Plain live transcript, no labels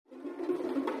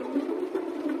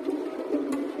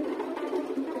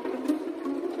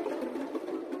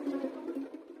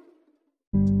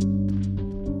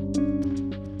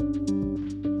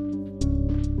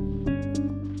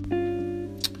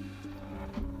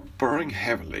Borrowing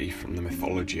heavily from the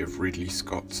mythology of Ridley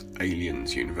Scott's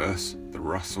Aliens universe, the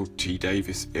Russell T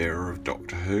Davies era of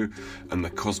Doctor Who, and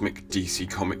the cosmic DC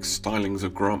Comics stylings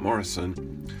of Grant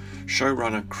Morrison,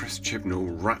 showrunner Chris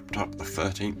Chibnall wrapped up the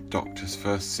 13th Doctor's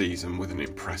first season with an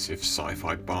impressive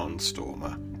sci-fi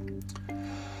barnstormer.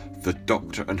 The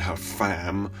Doctor and her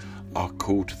fam are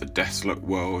called to the desolate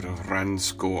world of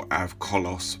Ranskoor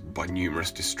Kolos by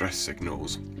numerous distress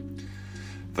signals.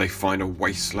 They find a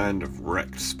wasteland of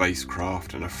wrecked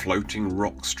spacecraft and a floating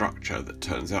rock structure that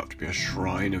turns out to be a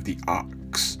shrine of the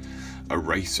Ux, a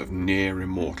race of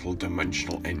near-immortal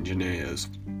dimensional engineers.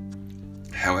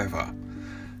 However,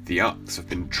 the Ux have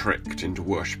been tricked into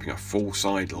worshipping a false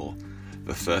idol,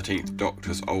 the 13th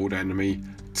Doctor's old enemy,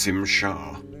 Tim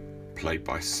Shah, played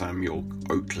by Samuel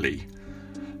Oatley,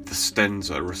 the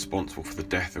Stenza responsible for the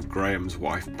death of Graham's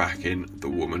wife back in The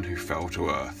Woman Who Fell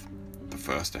to Earth, the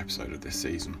first episode of this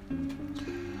season.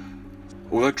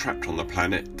 Although trapped on the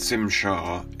planet, Tim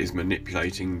Shah is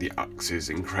manipulating the Ux's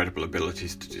incredible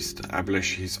abilities to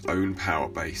establish his own power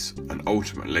base and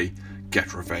ultimately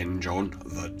get revenge on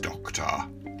the Doctor.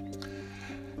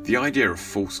 The idea of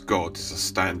false gods is a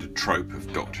standard trope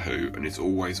of Doctor Who and is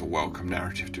always a welcome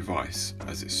narrative device,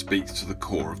 as it speaks to the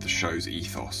core of the show's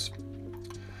ethos.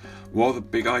 While the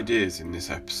big ideas in this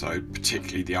episode,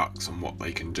 particularly the Ux and what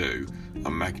they can do,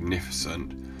 are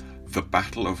magnificent, the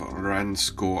Battle of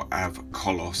Ranskoor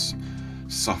Kolos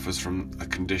suffers from a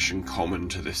condition common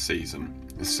to this season.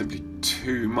 There's simply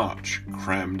too much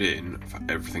crammed in for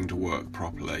everything to work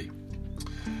properly.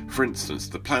 For instance,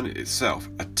 the planet itself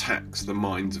attacks the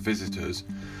mind's visitors,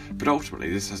 but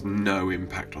ultimately this has no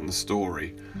impact on the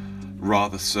story,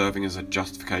 rather serving as a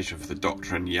justification for the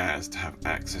Doctor and Yaz to have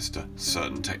access to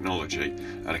certain technology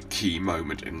at a key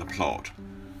moment in the plot.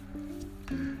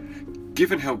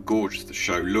 Given how gorgeous the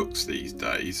show looks these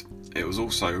days, it was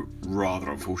also rather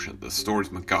unfortunate that the story's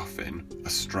MacGuffin, a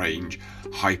strange,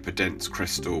 hyper-dense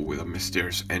crystal with a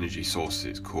mysterious energy source at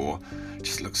its core,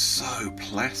 just looks so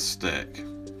plastic.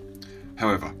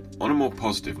 However, on a more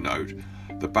positive note,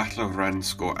 the Battle of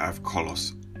Ranskoor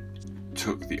Kolos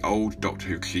took the old Doctor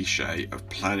Who cliché of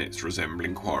planets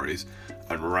resembling quarries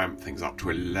and ramped things up to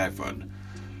 11,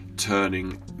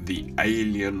 turning the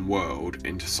alien world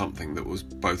into something that was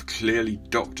both clearly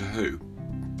Doctor Who,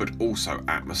 but also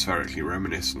atmospherically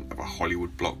reminiscent of a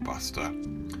Hollywood blockbuster.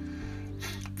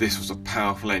 This was a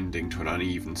powerful ending to an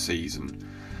uneven season,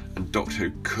 and Doctor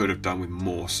Who could have done with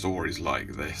more stories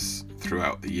like this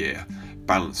throughout the year,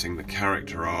 balancing the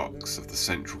character arcs of the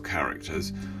central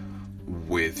characters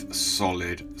with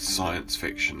solid science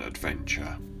fiction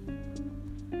adventure.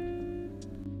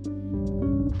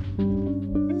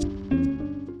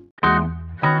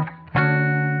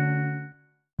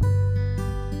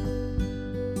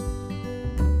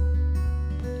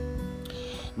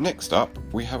 Next up,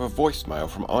 we have a voicemail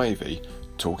from Ivy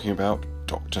talking about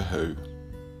Doctor Who.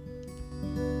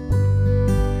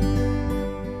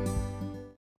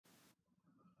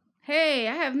 Hey,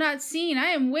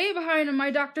 I am way behind on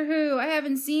my Doctor Who. I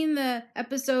haven't seen the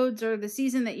episodes or the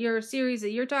series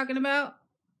that you're talking about.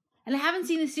 And I haven't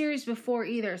seen the series before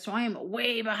either, so I am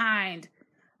way behind.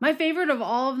 My favorite of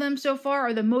all of them so far,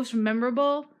 or the most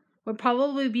memorable, would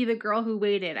probably be The Girl Who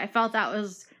Waited. I felt that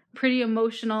was pretty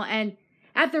emotional and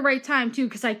at the right time too,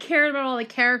 because I cared about all the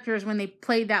characters when they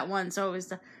played that one, so it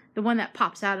was the one that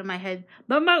pops out of my head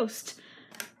the most.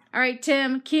 Alright,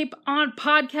 Tim, keep on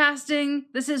podcasting.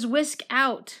 This is Whisk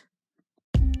out.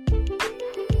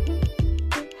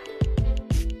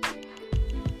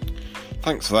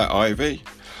 Thanks for that, Ivy.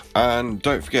 And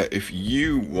don't forget, if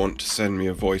you want to send me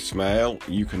a voicemail,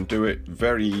 you can do it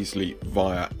very easily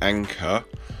via Anchor.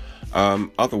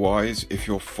 Otherwise, if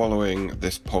you're following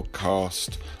this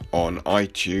podcast on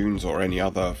iTunes or any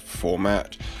other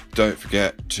format, don't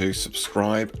forget to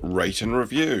subscribe, rate and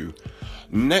review.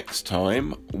 Next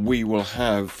time, we will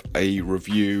have a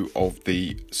review of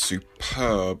the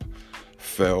superb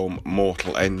film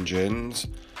Mortal Engines,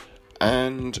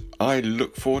 and I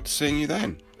look forward to seeing you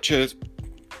then. Cheers.